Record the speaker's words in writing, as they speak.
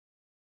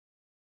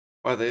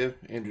Hi there,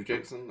 Andrew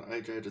Jackson,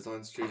 AJ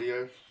Design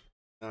Studio,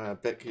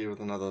 back here with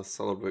another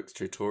Solidworks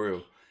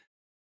tutorial.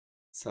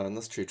 So in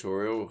this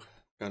tutorial,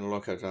 I'm going to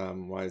look at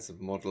ways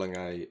of modelling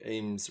a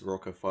Eames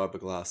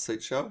Fibreglass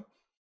seat shell.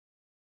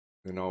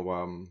 And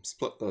I'll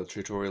split the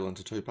tutorial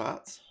into two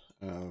parts.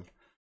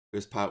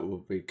 First part will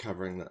be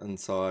covering the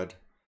inside,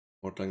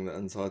 modelling the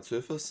inside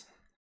surface.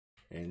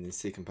 And the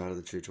second part of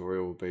the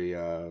tutorial will be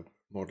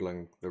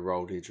modelling the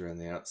rolled edge around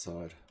the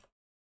outside,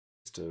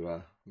 just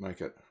to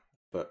make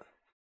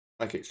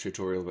each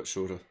tutorial a bit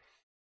shorter.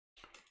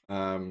 So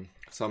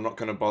I'm not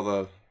going to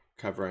bother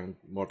covering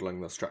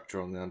modelling the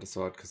structure on the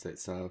underside because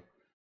that's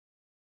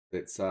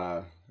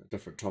a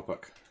different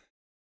topic.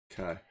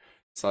 Okay,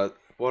 so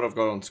what I've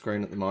got on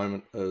screen at the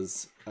moment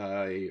is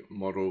a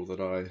model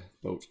that I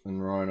built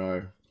in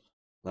Rhino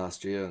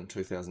last year in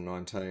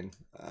 2019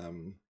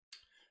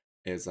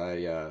 as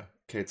a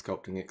CAD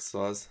sculpting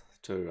exercise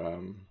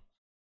to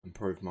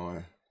improve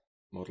my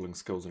modelling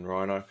skills in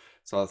Rhino.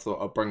 So I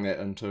thought I'd bring that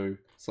into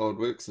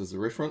SolidWorks as a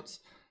reference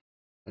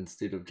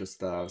instead of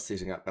just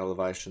setting up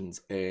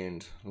elevations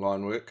and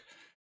line work.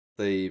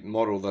 The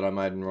model that I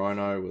made in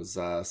Rhino was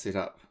set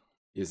up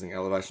using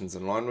elevations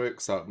and line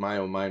work, so it may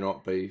or may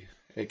not be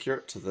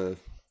accurate to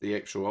the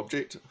actual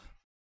object.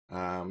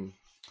 I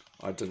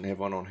didn't have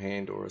one on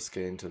hand or a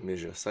scan to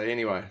measure. So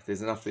anyway,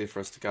 there's enough there for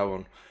us to go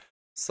on.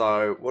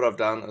 So what I've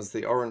done is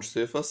the orange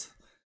surface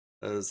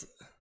is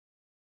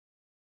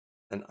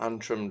an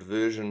untrimmed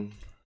version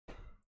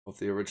of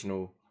the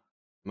original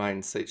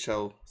main seat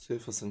shell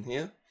surface in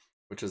here,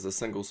 which is a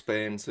single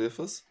span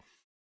surface.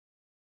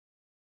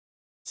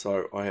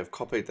 So I have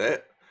copied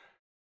that.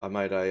 I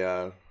made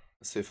a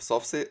surface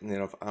offset and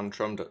then I've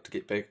untrimmed it to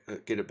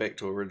get it back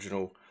to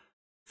original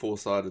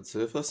four-sided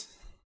surface.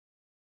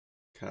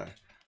 Okay,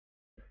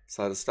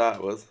 so to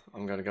start with,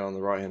 I'm going to go on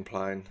the right hand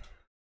plane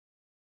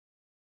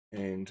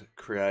and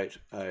create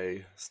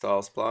a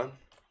style spline.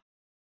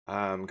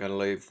 I'm going to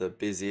leave the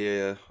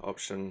Bezier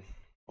option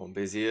on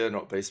Bezier,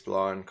 not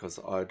B-spline, because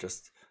I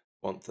just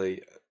want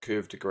the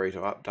curve degree to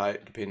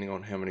update depending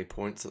on how many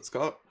points it's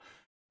got.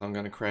 I'm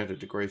going to create a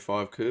degree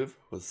 5 curve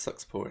with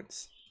 6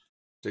 points.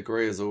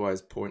 Degree is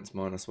always points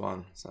minus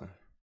 1, so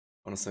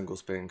on a single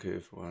span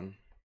curve, 1,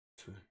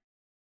 2.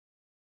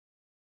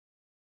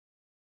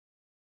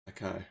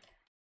 Okay,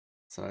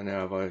 so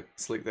now if I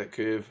select that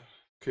curve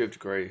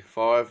degree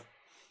 5,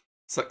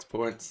 6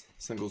 points,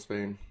 single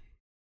span.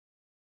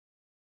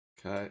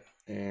 Okay,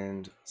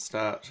 and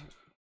start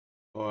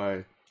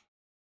by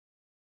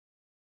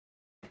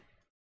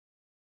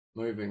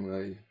moving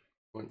the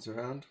points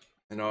around.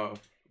 And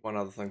one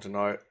other thing to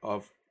note,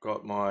 I've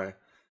got my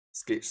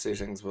sketch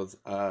settings with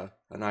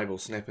enable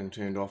snapping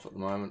turned off at the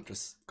moment,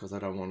 just because I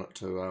don't want it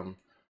to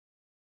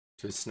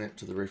snap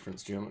to the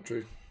reference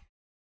geometry.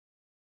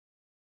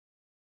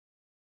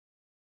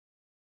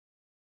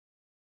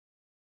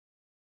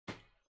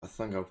 I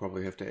think I'll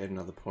probably have to add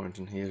another point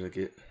in here to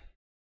get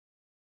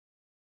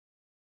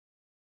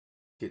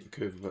the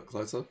curve a bit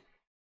closer.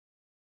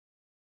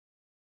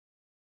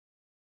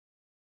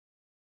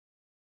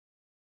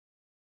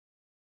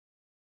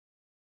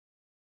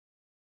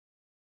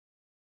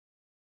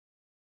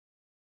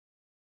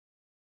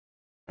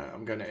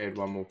 I'm going to add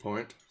one more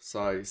point.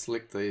 So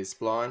select the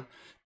spline.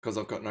 Because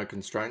I've got no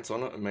constraints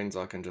on it, it means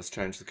I can just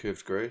change the curve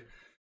degree. If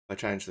I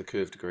change the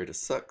curve degree to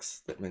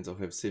 6, that means I'll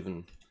have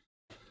 7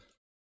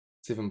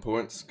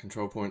 points,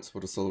 control points.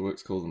 What does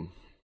SolidWorks call them?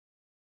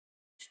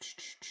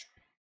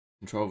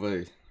 Control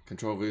V,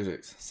 control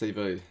vertex,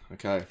 CV,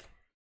 okay.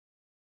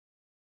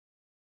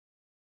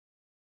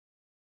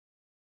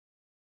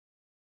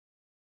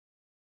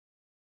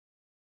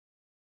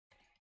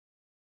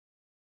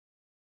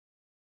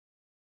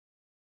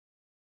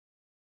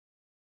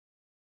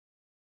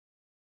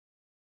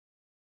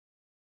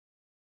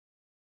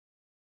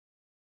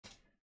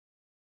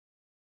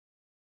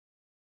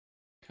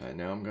 Okay,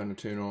 now I'm going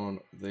to turn on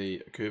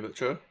the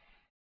curvature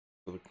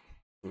so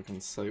we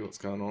can see what's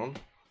going on.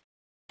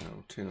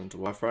 I'll turn into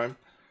wireframe.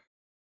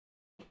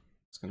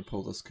 Just going to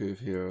pull this curve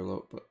here a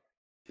little bit,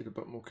 get a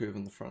bit more curve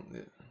in the front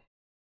there.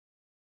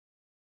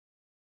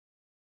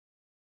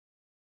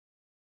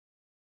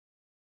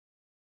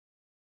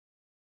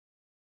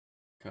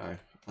 Okay,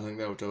 I think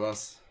that'll do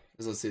us.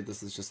 As I said,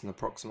 this is just an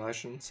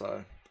approximation,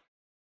 so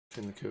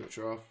turn the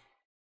curvature off.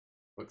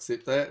 We'll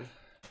accept that.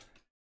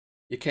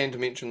 You can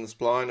dimension the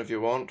spline if you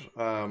want.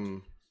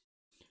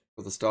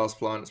 With the style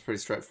spline, it's pretty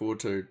straightforward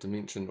to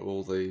dimension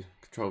all the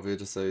control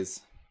vertices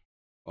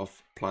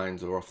off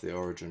planes or off the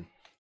origin.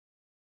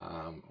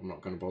 I'm not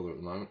going to bother at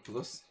the moment for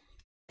this.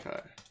 Okay,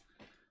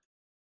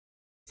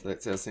 so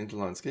that's our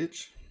centerline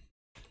sketch.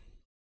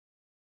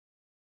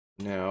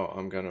 Now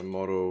I'm going to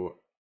model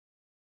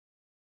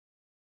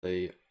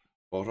the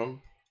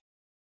bottom.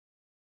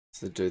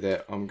 So to do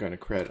that, I'm going to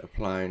create a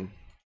plane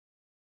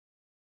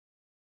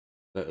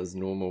that is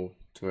normal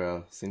to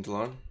our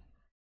centerline.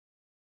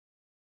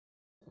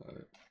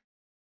 So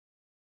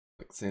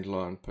pick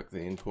centerline, pick the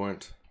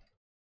endpoint.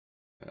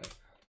 Okay,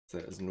 so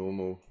that is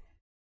normal.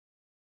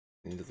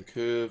 End of the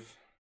curve.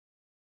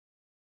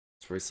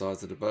 Let's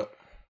resize it a bit.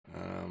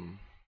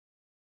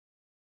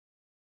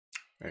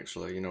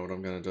 Actually, you know what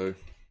I'm going to do,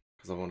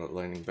 because I want it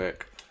leaning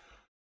back.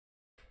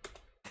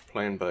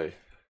 Plan B,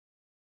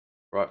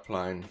 right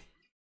plane,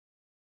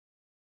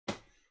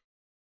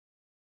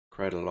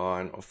 create a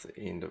line off the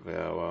end of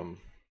our,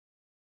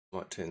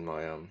 might turn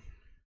my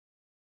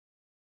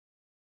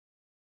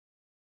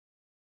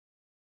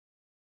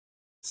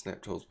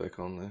snap tools back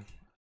on there.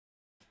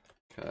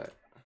 Okay.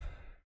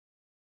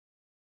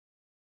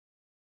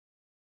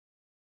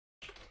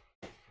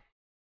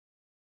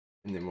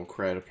 And then we'll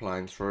create a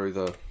plane through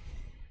the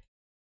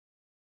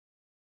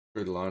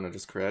line I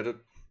just created.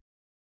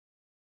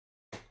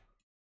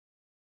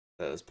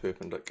 That is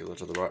perpendicular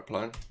to the right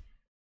plane.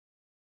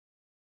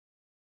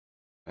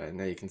 Okay,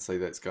 now you can see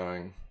that's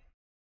going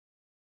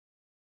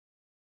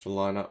to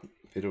line up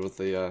better with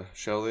the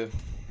shell there.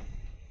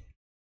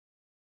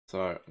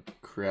 So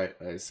create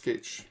a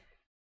sketch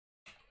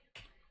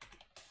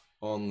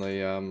on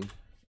the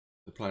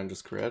plane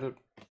just created.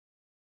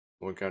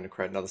 We're going to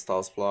create another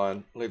style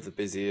spline, leave the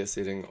Bezier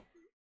setting,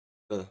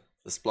 the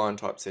spline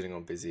type setting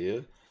on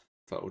Bezier,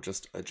 so it will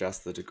just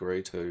adjust the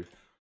degree to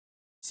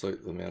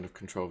suit the amount of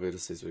control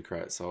vertices we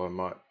create. So I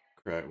might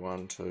create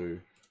 1, 2,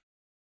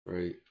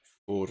 3,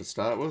 4 to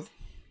start with,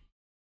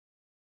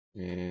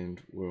 and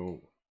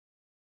we'll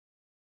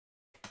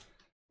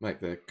make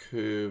the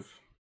curve,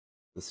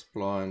 the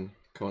spline,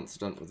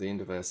 coincident with the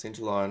end of our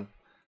center line,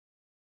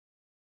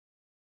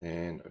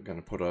 and I'm going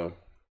to put a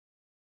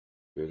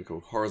vertical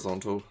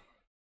horizontal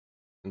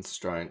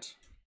constraint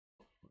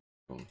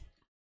on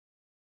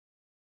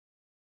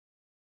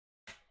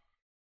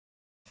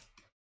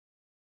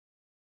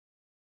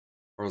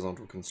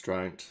horizontal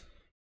constraint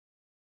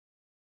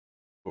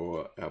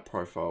for our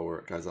profile where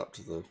it goes up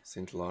to the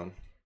center line,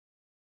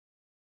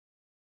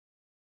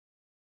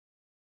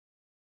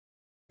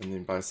 and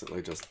then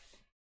basically just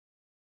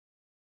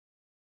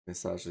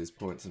massage these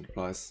points into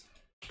place.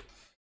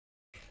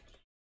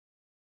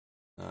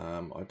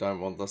 I don't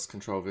want this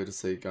control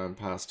vertice going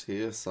past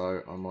here,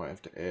 so I might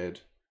have to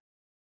add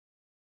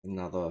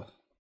another,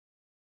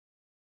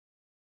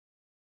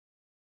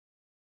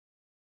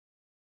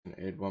 and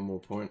add one more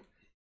point.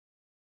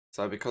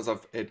 So because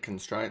I've added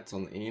constraints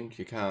on the end,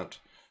 you can't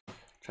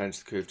change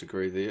the curve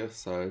degree there,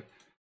 so you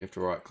have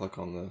to right click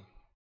on the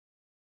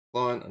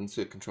line,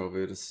 insert control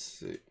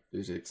vertex, and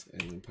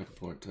then pick a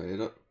point to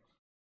edit.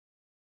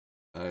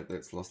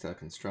 That's lost our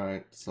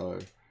constraint, so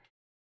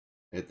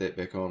add that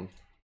back on.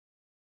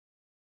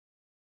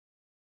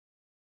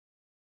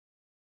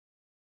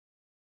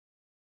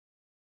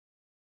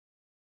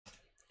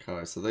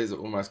 Okay, so these are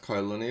almost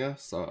collinear,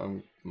 so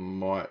I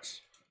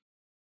might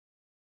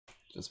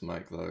just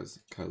make those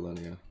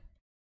collinear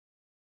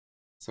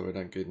so we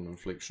don't get an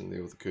inflection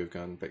there with the curve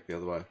going back the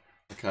other way.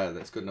 Okay,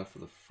 that's good enough for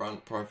the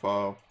front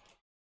profile.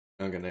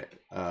 Now I'm going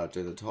to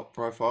do the top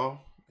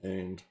profile,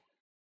 and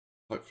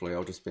hopefully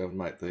I'll just be able to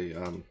make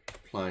the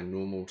plane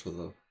normal to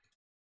the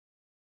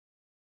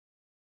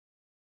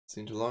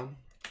center line.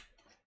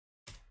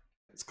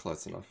 It's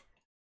close enough.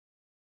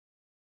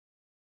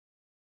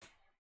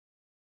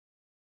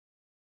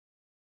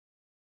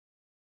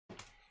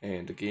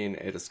 And again,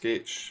 add a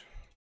sketch.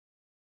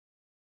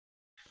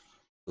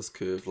 This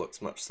curve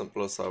looks much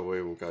simpler, so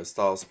we will go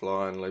style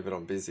spline, leave it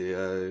on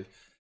Bezier,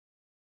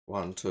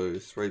 1, 2,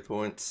 3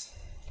 points,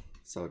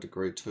 so a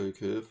degree 2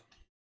 curve.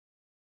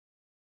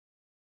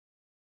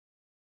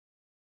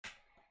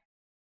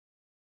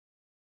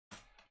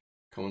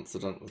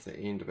 Coincident with the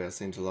end of our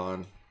center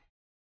line.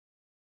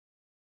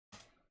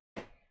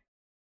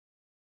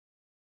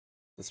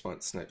 This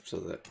won't snap to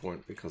that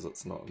point because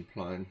it's not in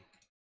plane,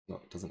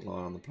 it doesn't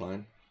lie on the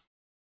plane.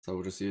 So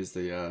we'll just use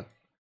the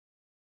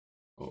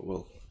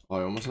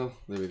iometer,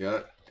 there we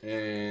go,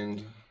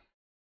 and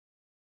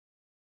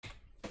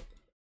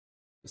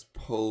just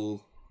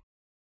pull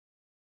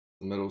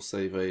the middle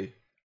CV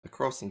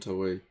across until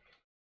we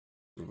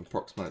sort of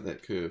approximate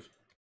that curve.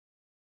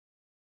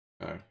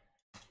 Okay.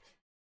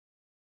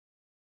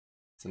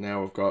 So now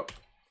we've got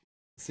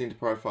the center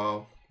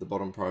profile, the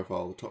bottom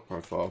profile, the top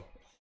profile.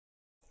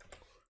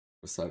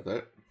 We'll save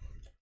that.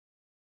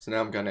 So now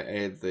I'm going to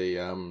add the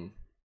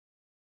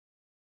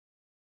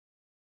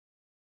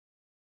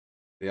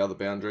other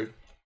boundary.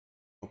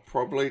 I'll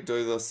probably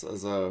do this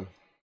as a,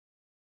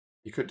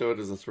 you could do it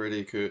as a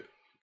 3D curve,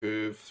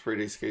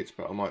 3D sketch,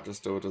 but I might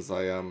just do it as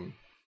a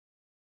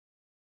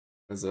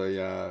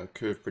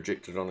curve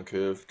projected on a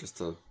curve, just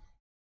to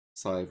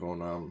save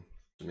on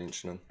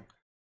dimensioning.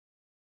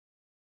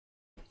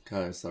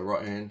 Okay, so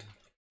right hand,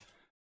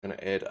 I'm going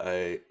to add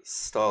a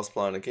style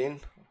spline again.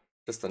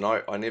 Just a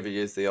note, I never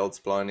use the old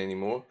spline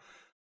anymore,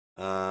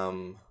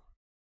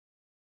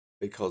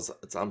 because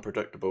it's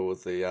unpredictable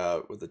with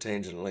the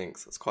tangent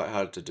lengths. It's quite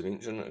hard to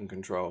dimension and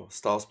control.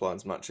 Style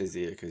spline's much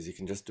easier because you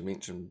can just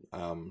dimension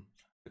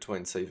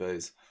between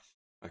CVs.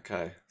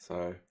 Okay,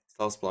 so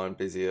style spline,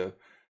 Bezier,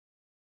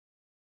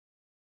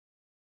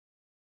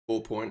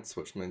 4 points,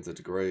 which means a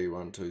degree,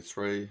 1, 2,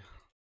 3,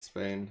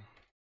 span,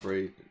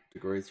 3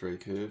 degree, 3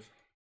 curve.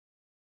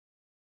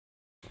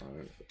 So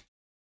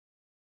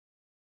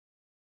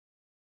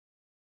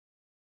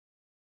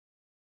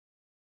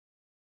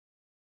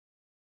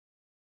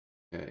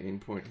Okay,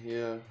 endpoint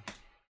here.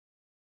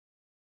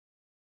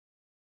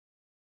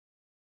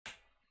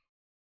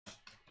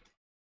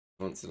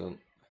 Coincident.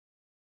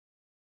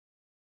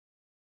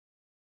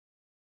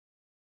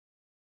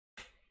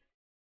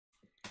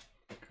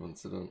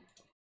 Coincident.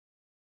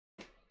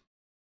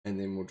 And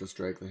then we'll just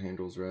drag the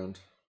handles around.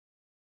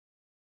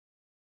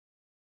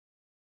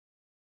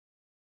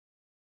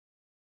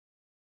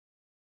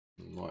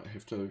 Might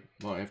have to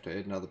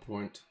add another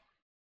point.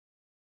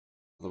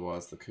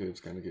 Otherwise the curve's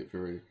going to get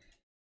very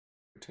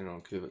turn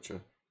on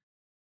curvature.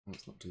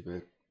 That's not too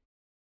bad.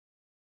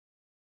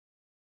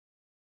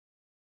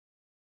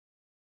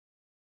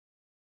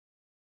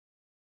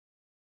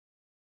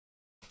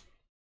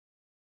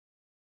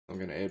 I'm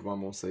going to add one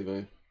more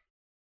CV.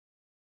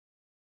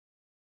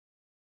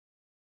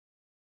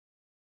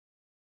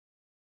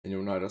 And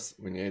you'll notice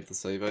when you add the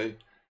CV,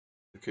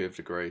 the curve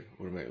degree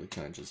automatically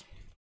changes.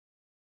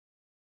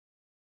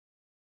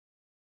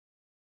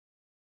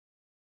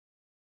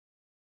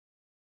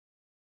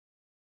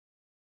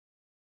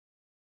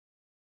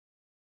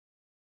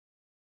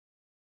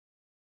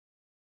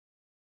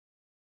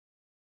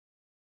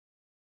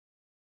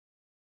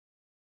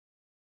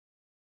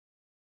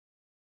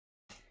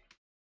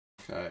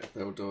 Okay,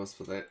 that'll do us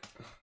for that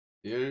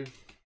view.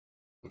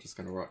 We're just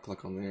going to right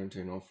click on there and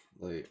turn off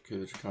the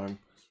curvature comb.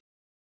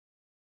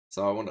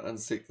 So I want to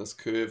intersect this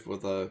curve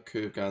with a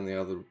curve going the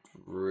other,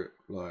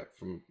 like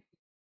from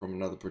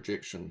another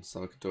projection.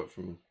 So I could do it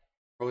from,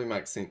 probably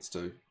makes sense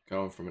to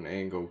going from an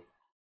angle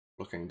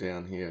looking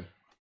down here.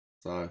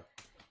 So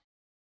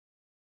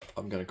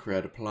I'm going to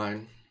create a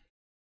plane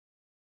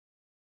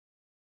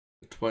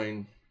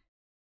between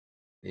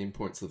the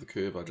endpoints of the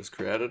curve I just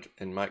created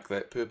and make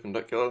that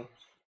perpendicular to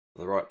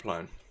the right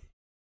plane.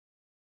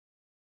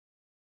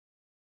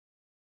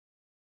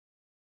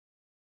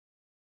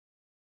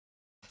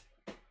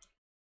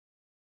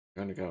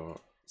 I'm going to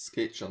go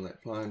sketch on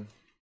that plane.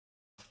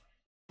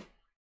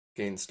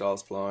 Again, style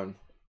spline.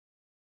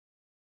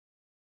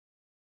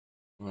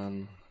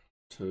 1,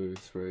 2,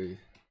 3,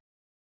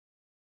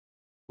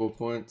 4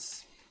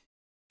 points.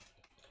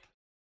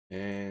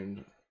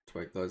 And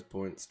tweak those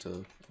points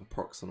to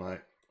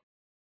approximate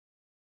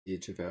the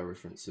edge of our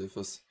reference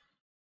surface.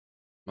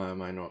 May or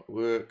may not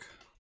work.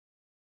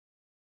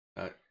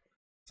 Okay,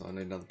 so I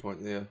need another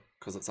point there.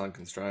 Because it's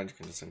unconstrained, you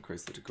can just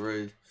increase the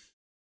degree.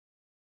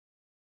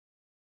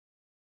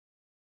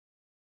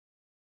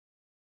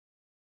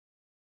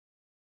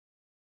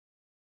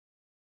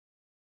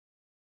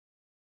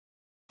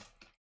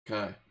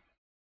 Okay.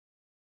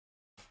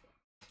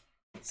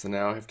 So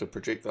now I have to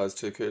project those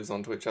two curves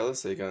onto each other.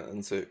 So you're going to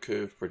insert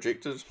curve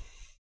projected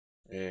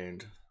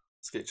and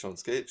sketch on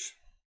sketch.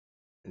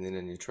 And then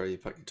in your tree you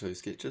pick your two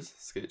sketches,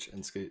 sketch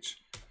and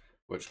sketch,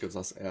 which gives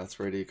us our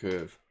 3D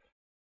curve.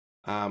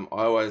 I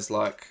always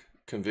like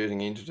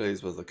converting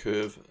entities with a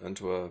curve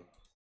into a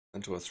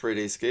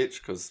 3D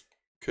sketch, because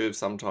curves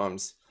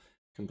sometimes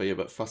can be a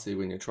bit fussy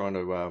when you're trying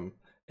to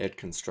add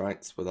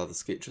constraints with other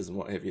sketches and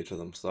what have you to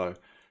them. So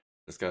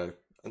just go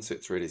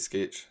insert 3D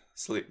sketch,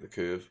 select the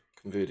curve,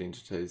 convert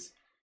entities,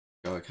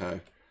 go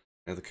OK.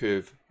 Now the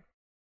curve,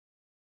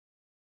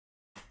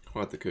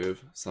 hide the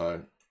curve,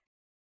 so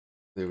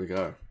there we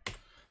go.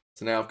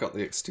 So now I've got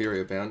the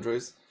exterior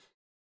boundaries.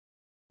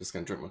 Just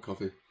going to drink my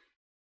coffee.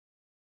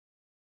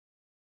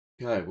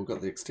 Okay, we've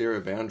got the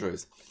exterior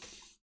boundaries.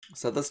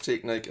 So this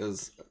technique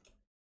is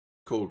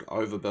called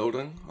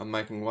overbuilding. I'm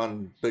making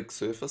one big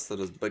surface that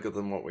is bigger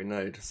than what we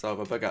need.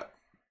 So if I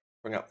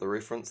bring up the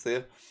reference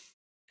there,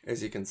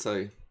 as you can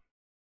see,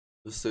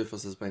 the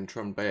surface has been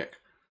trimmed back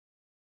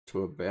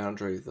to a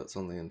boundary that's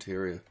on the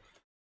interior.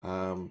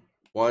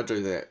 Why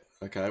do that?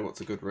 Okay,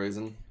 what's a good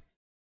reason?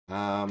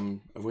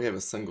 If we have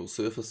a single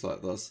surface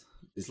like this,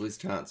 there's less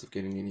chance of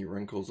getting any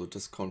wrinkles or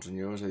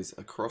discontinuities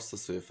across the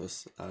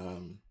surface.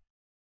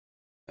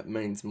 It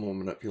means more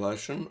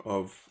manipulation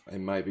of,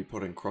 and maybe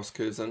putting cross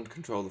curves in to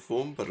control the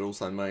form, but it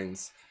also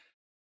means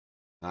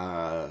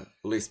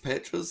less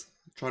patches.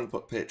 Trying to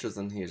put patches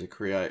in here to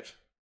create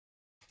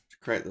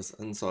this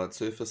inside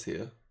surface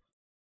here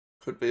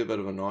could be a bit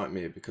of a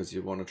nightmare, because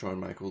you want to try and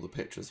make all the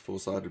patches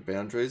four-sided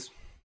boundaries.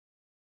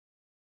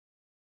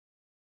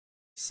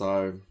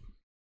 So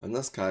in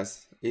this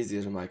case,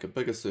 easier to make a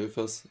bigger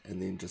surface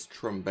and then just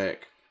trim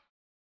back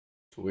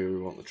to where we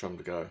want the trim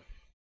to go.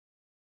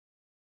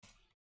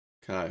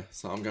 Okay,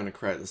 so I'm going to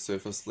create the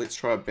surface. Let's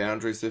try a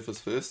boundary surface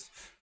first.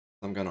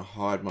 I'm going to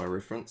hide my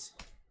reference.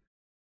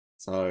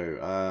 So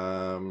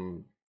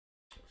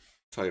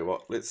tell you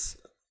what, let's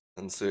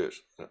insert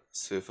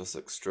surface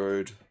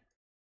extrude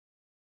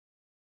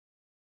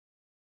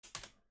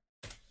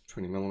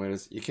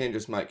 20mm. You can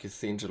just make your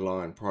center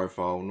line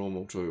profile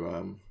normal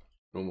to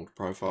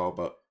profile,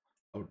 but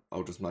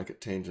I'll just make it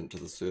tangent to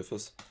the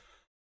surface.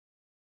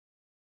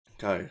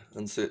 Okay,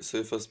 insert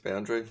surface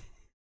boundary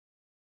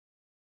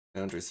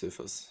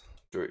surface.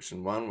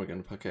 Direction 1, we're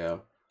going to pick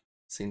our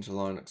center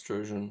line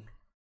extrusion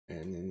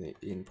and then the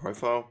end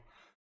profile.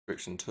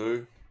 Direction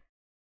 2,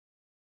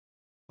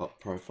 top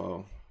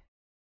profile,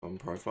 bottom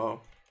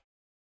profile,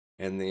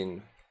 and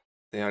then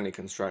the only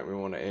constraint we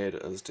want to add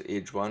is to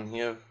edge 1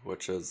 here,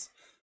 which is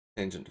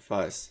tangent to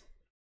face.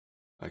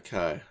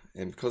 Okay,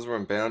 and because we're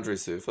in boundary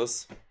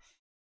surface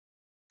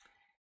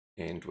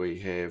and we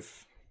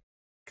have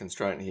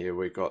constraint here,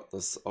 we got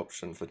this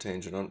option for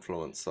tangent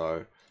influence,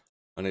 so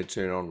I need to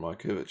turn on my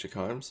curvature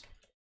combs.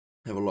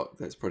 Have a look,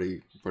 that's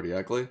pretty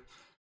ugly.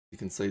 You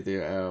can see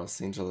there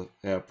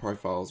our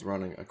profile's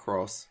running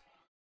across.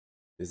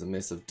 There's a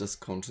massive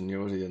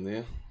discontinuity in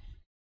there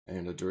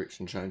and a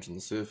direction change in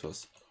the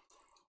surface.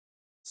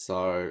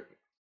 So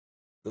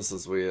this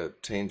is where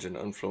tangent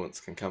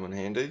influence can come in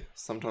handy.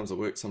 Sometimes it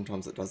works,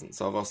 sometimes it doesn't.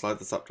 So if I slide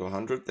this up to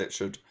 100, that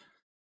should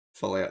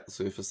fill out the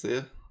surface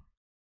there.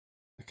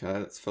 Okay,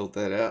 let's fill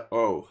that out.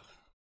 Oh,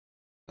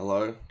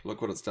 hello,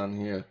 look what it's done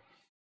here.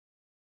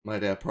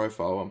 Made our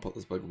profile and put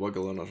this big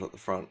wiggle in it at the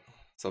front.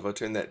 So if I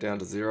turn that down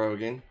to 0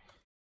 again,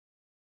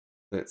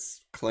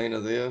 that's cleaner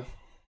there,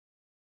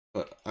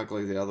 but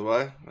ugly the other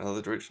way,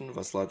 other direction. If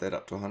I slide that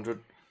up to 100,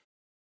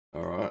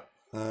 alright.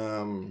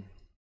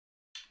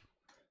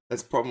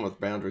 That's a problem with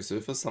boundary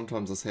surface.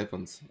 Sometimes this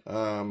happens.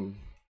 So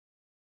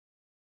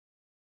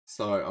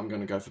I'm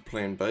going to go for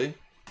plan B.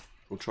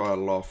 We'll try a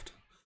loft.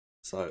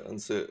 So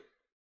insert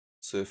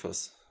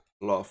surface,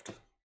 loft.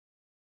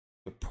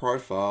 For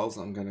profiles,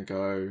 I'm going to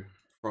go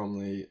from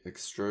the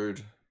extrude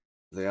to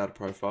the outer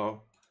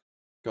profile,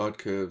 guide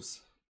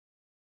curves,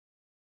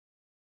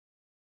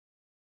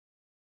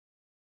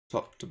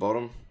 top to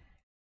bottom.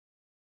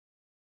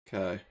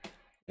 Okay,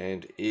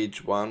 and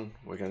edge 1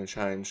 we're going to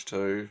change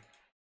to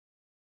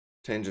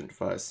tangent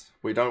face.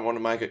 We don't want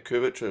to make it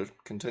curvature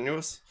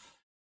continuous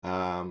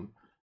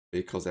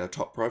because our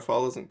top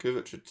profile isn't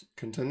curvature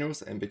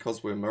continuous, and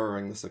because we're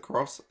mirroring this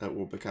across, it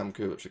will become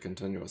curvature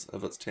continuous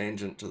if it's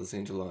tangent to the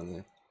center line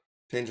there.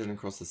 Tangent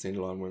across the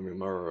center line when we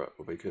mirror it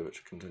will be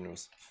curvature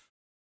continuous.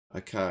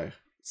 Okay,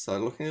 so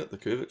looking at the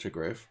curvature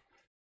graph,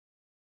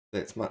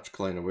 that's much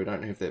cleaner. We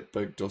don't have that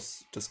big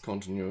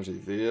discontinuity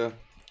there,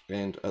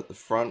 and at the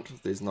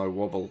front there's no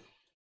wobble.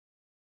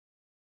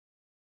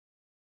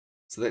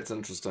 So that's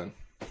interesting.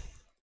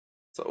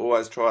 So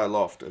always try a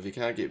loft. If you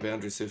can't get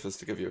boundary surface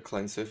to give you a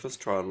clean surface,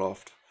 try a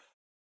loft.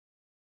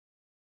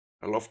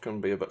 A loft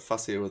can be a bit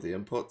fussier with the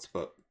inputs,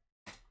 but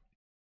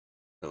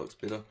that looks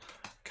better.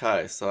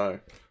 Okay, so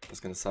I'm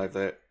just going to save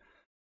that,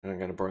 and I'm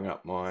going to bring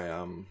up my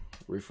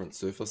reference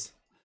surface.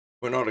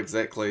 We're not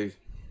exactly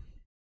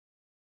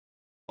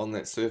on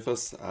that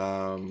surface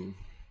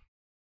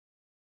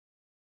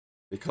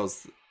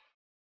because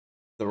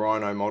the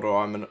Rhino model,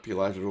 I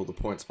manipulated all the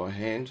points by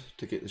hand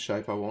to get the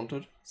shape I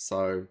wanted,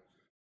 so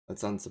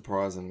it's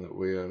unsurprising that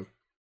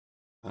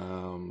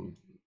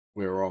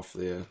we're off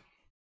there.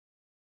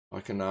 I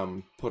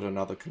can put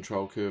another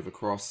control curve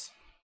across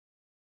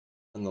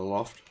in the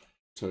loft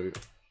to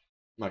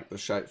make the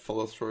shape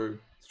follow through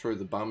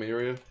the bum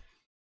area.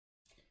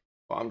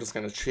 But I'm just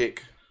going to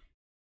check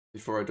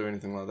before I do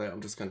anything like that.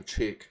 I'm just going to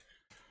check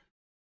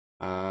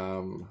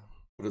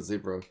put a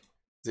zebra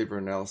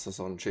analysis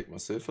on and check my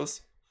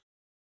surface.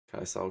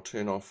 Okay, so I'll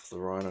turn off the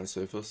Rhino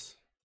surface.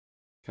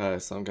 Okay,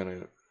 so I'm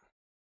going to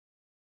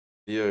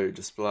view,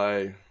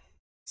 display,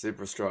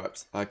 zebra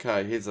stripes.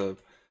 Okay, here's a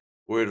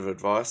word of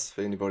advice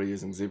for anybody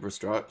using zebra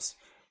stripes.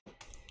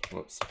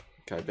 Whoops.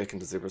 Okay, back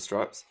into zebra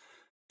stripes.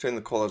 Turn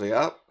the quality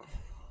up,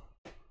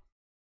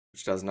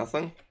 which does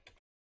nothing.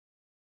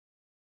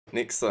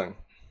 Next thing.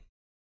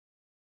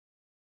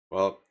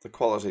 Well, the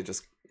quality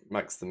just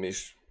makes the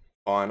mesh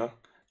finer.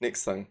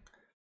 Next thing,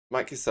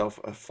 make yourself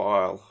a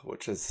file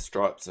which has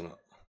stripes in it.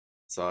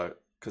 So,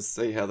 because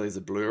see how these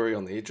are blurry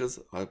on the edges?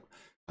 I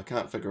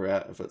can't figure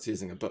out if it's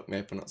using a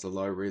bitmap and it's a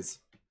low res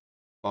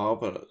file,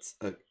 but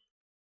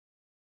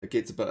it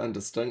gets a bit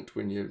indistinct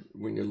when you're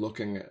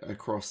looking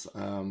across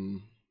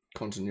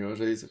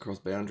continuities, across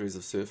boundaries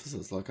of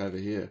surfaces, like over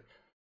here.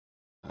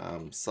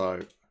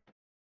 So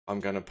I'm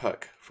going to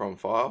pick from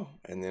file,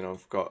 and then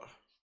I've got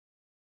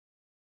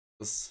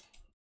this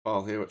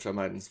file here which I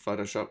made in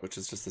Photoshop, which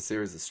is just a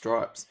series of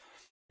stripes,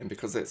 and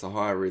because that's a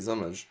higher res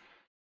image,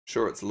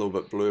 sure it's a little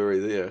bit blurry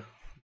there,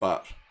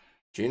 but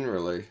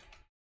generally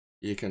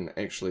you can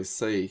actually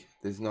see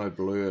there's no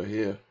blur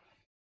here.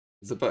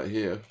 There's a bit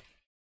here,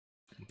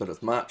 but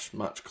it's much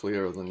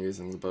clearer than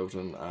using the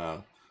built-in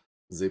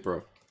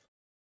zebra.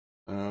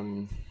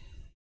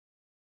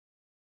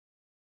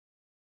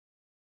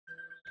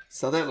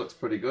 So that looks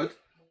pretty good.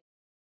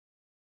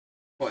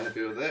 Quite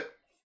happy with that.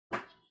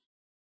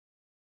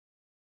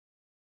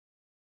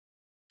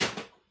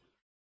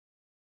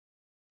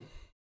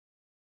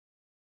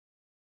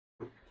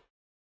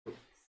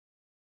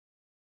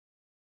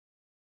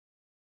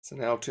 So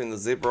now I'll turn the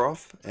zebra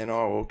off, and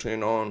I will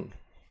turn on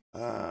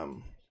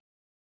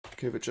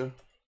curvature.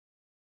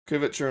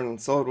 Curvature in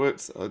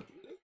Solidworks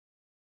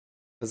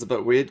is a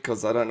bit weird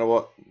because I don't know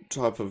what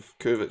type of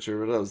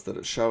curvature it is that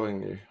it's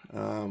showing you,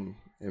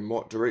 and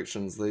what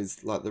directions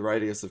these, like the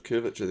radius of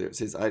curvature there, it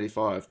says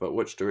 85, but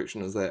which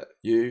direction is that?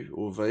 U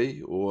or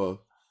V or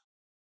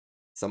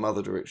some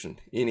other direction?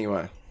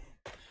 Anyway,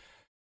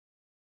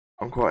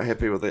 I'm quite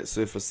happy with that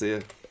surface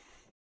there.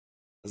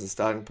 as a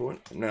starting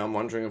point. Now I'm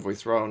wondering if we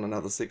throw in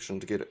another section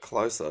to get it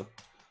closer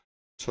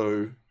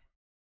to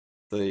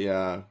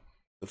the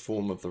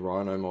form of the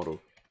Rhino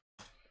model.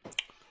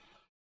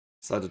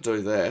 So to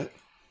do that,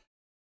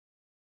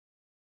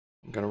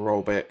 I'm going to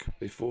roll back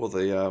before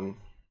the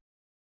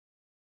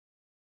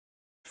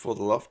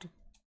loft.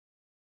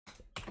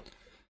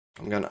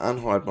 I'm going to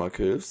unhide my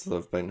curves so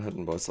they've been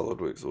hidden by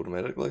Solidworks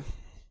automatically.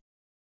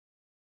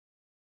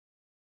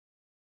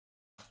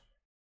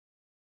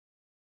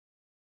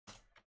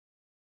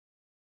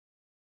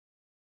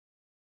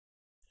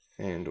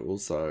 And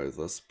also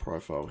this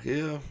profile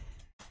here.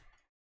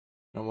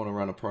 I want to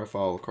run a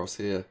profile across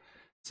here.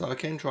 So I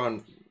can try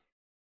and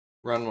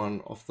run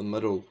one off the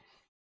middle.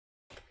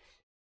 If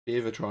you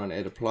ever try and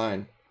add a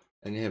plane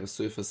and you have a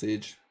surface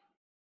edge,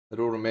 it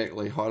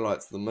automatically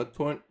highlights the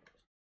midpoint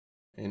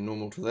and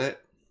normal to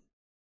that.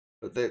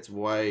 But that's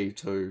way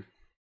too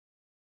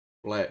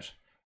flat.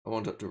 I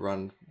want it to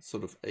run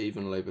sort of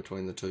evenly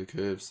between the two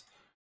curves.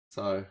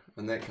 So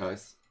in that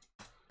case,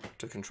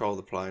 to control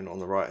the plane on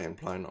the right hand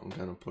plane, I'm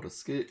going to put a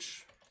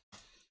sketch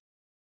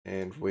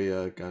and we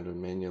are going to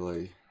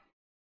manually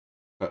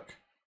pick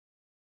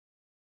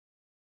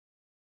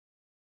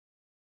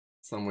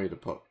somewhere to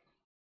put.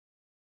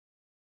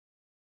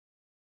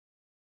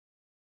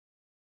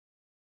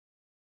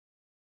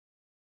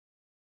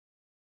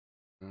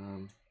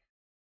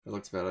 It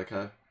looks about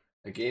okay.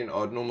 Again,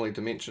 I'd normally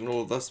dimension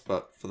all of this,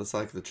 but for the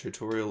sake of the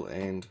tutorial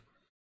and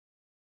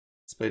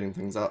speeding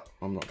things up,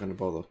 I'm not going to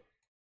bother.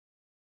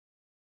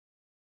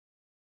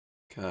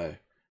 Okay,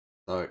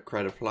 so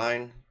create a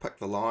plane, pick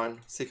the line,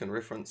 second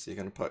reference, you're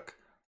going to pick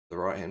the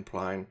right hand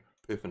plane,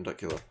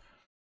 perpendicular.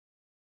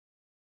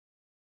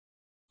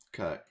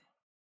 Okay,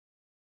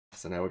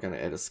 so now we're going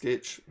to add a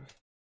sketch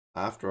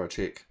after I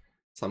check.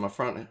 So my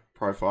front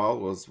profile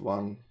was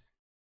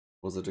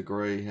a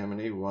degree, how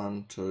many?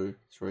 1, 2,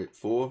 3,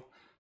 4.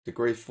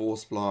 Degree 4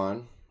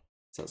 spline,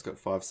 so it's got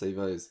 5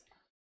 CVs.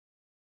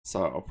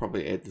 So I'll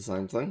probably add the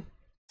same thing.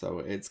 So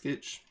we'll add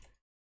sketch.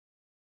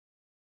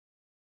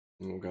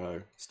 And we'll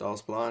go style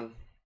spline.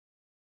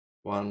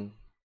 1,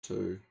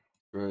 2,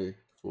 3,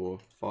 4,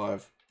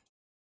 5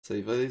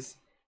 CVs.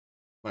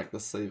 Make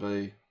this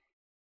CV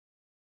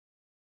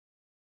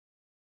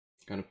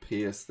going to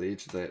pierce the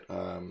edge of that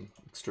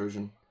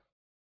extrusion.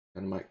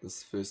 Going to make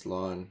this first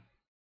line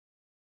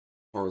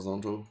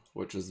horizontal,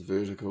 which is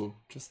vertical,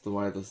 just the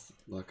way this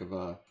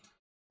the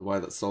way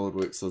that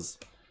SolidWorks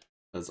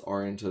is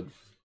oriented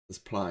this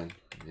plane.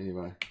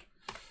 Anyway,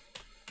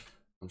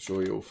 I'm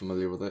sure you're all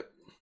familiar with it.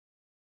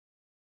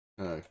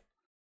 Okay,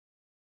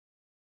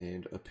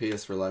 and a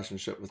PS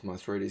relationship with my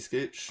 3D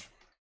sketch,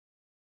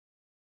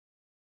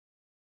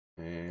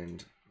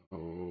 and I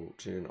will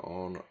turn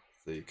on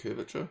the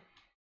curvature.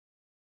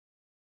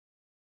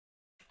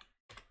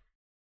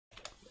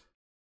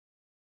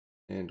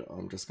 And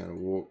I'm just going to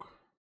walk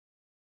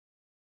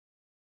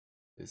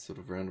this sort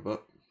of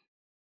roundabout,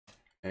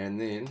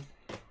 and then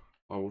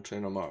I will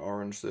turn on my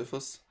orange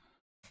surface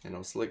and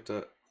I'll select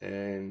it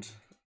and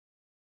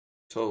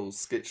tools,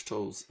 sketch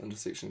tools,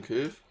 intersection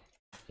curve.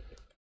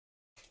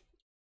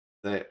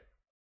 That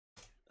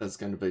is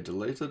going to be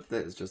deleted.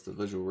 That is just a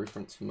visual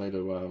reference for me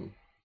to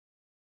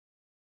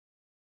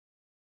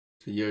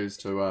use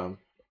to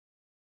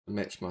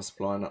match my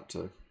spline up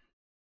to.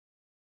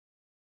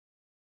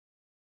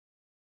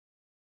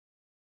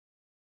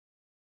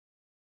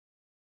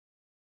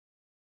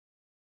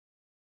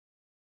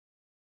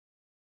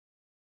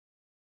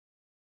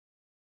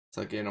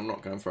 So again, I'm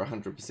not going for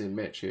 100%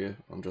 match here.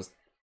 I'm just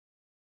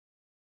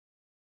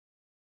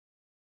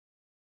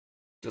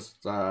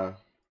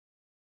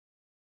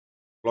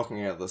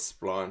blocking out the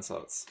spline so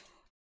it's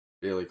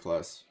fairly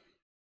close.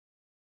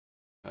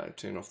 Okay,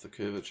 turn off the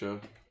curvature.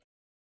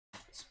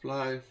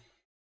 Display.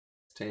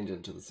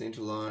 Tangent to the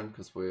center line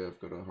because we've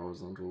got a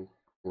horizontal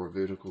or a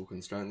vertical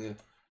constraint there.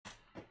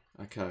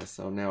 Okay,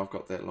 so now I've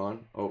got that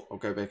line. Oh, I'll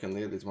go back in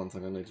there. There's one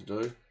thing I need to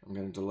do. I'm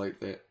going to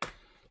delete that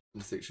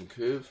intersection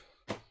curve,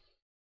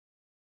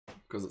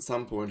 because at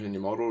some point in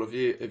your model,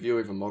 if you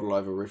ever model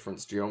over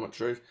reference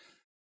geometry,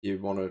 you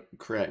want to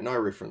create no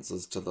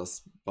references to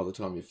this by the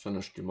time you've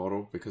finished your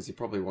model, because you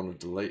probably want to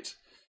delete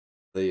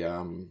the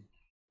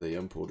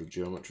imported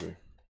geometry.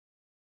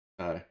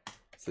 Okay,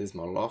 so there's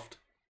my loft.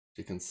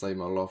 You can see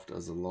my loft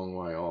is a long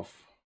way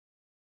off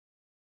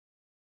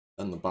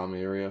in the bum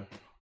area,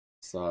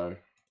 so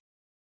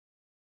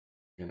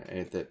I'm going to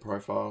add that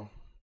profile.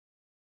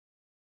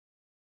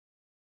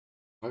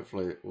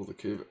 Hopefully all the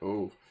curve,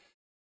 oh,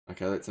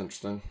 okay, that's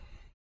interesting.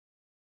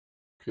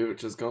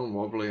 Curvature's gone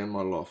wobbly in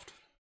my loft.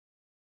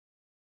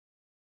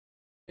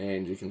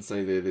 And you can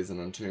see there's an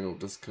internal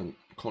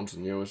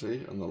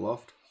discontinuity in the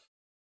loft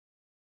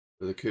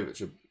where the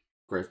curvature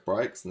graph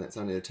breaks, and that's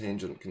only a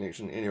tangent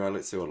connection. Anyway,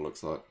 let's see what it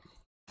looks like.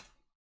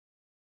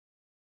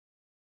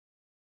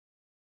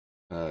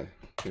 Okay,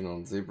 turn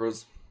on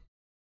zebras.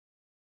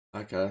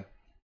 Okay,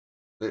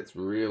 that's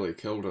really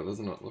killed it,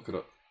 isn't it? Look at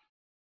it.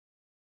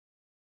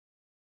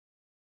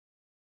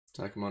 It's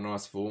taken my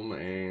nice form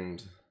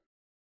and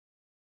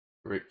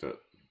correct it.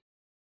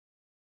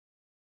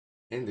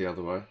 and the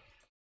other way.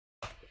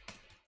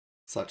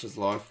 Such is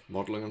life,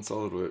 modelling in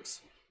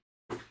SolidWorks.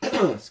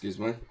 Excuse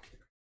me.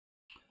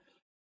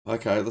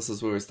 Okay, this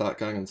is where we start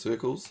going in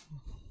circles.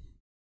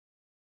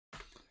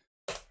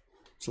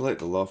 Select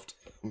the loft.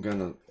 I'm going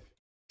to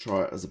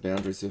try it as a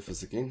boundary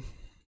surface again.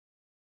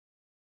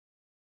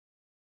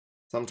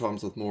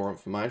 Sometimes with more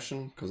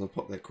information, because I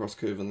put that cross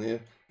curve in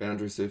there,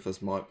 boundary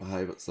surface might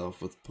behave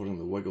itself with putting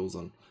the wiggles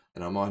in,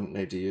 and I might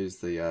need to use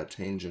the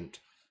tangent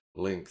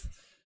length,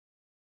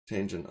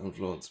 tangent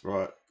influence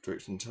right,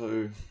 direction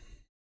 2,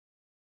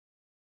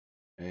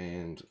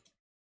 and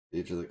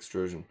edge of the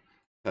extrusion.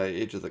 Okay,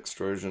 edge of the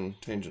extrusion,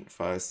 tangent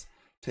face,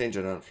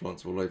 tangent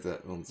influence, we'll leave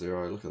that on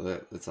 0. Look at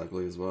that, that's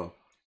ugly as well.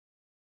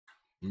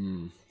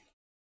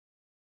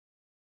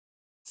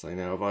 So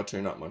now if I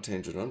turn up my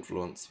tangent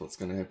influence, what's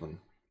going to happen?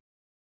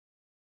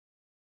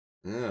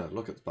 Yeah,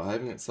 look, it's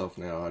behaving itself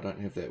now. I don't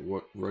have that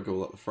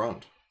wriggle at the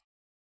front.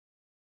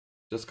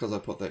 Just because I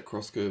put that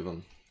cross curve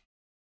in.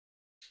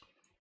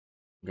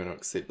 I'm going to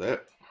accept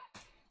that.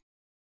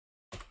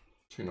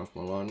 Turn off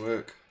my line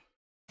work.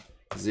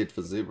 Z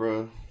for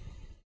zebra.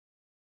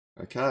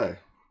 Okay.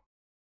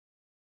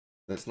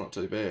 That's not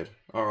too bad.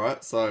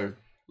 Alright, so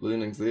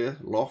learnings there.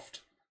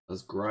 Loft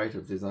is great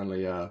if there's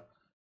only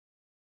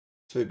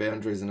 2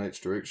 boundaries in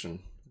each direction.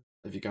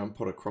 If you go and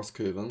put a cross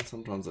curve in,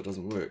 sometimes it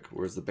doesn't work,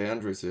 whereas the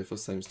boundary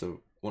surface seems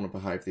to want to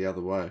behave the other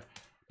way. It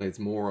needs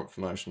more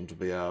information to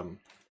be able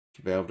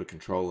to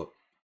control it.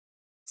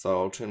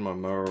 So I'll turn my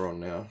mirror on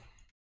now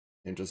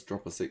and just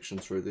drop a section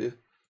through there.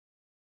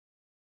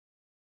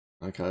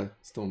 Okay,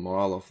 still a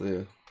mile off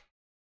there.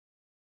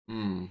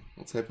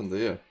 What's happened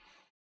there?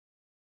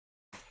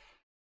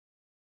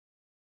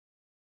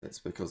 That's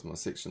because my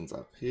section's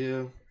up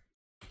here.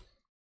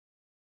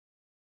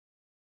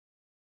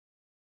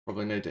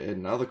 Probably need to add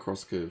another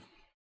cross curve.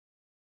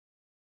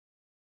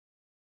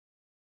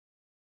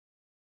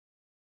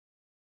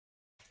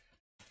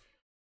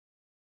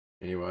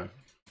 Anyway,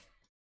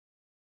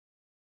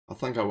 I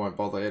think I won't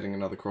bother adding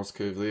another cross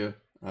curve there.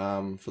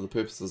 For the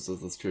purposes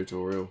of this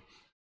tutorial,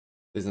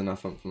 there's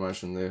enough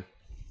information there.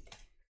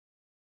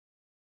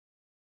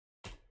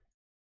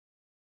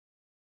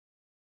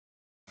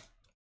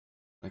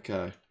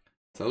 Okay,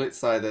 so let's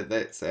say that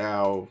that's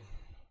our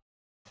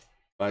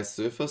base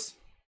surface.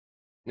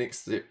 Next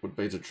step would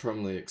be to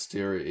trim the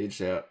exterior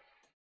edge out,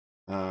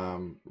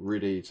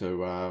 ready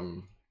to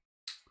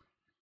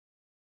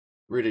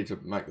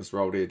make this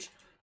rolled edge.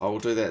 I will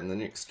do that in the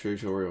next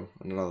tutorial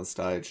in another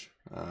stage,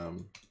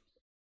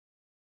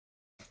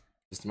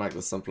 just to make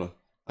this simpler.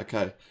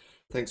 Okay,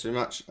 thanks very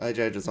much,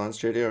 AJ Design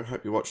Studio.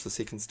 Hope you watched the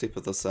second step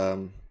of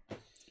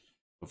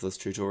this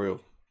tutorial,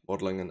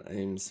 modelling an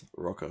Eames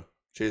rocker.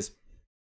 Cheers.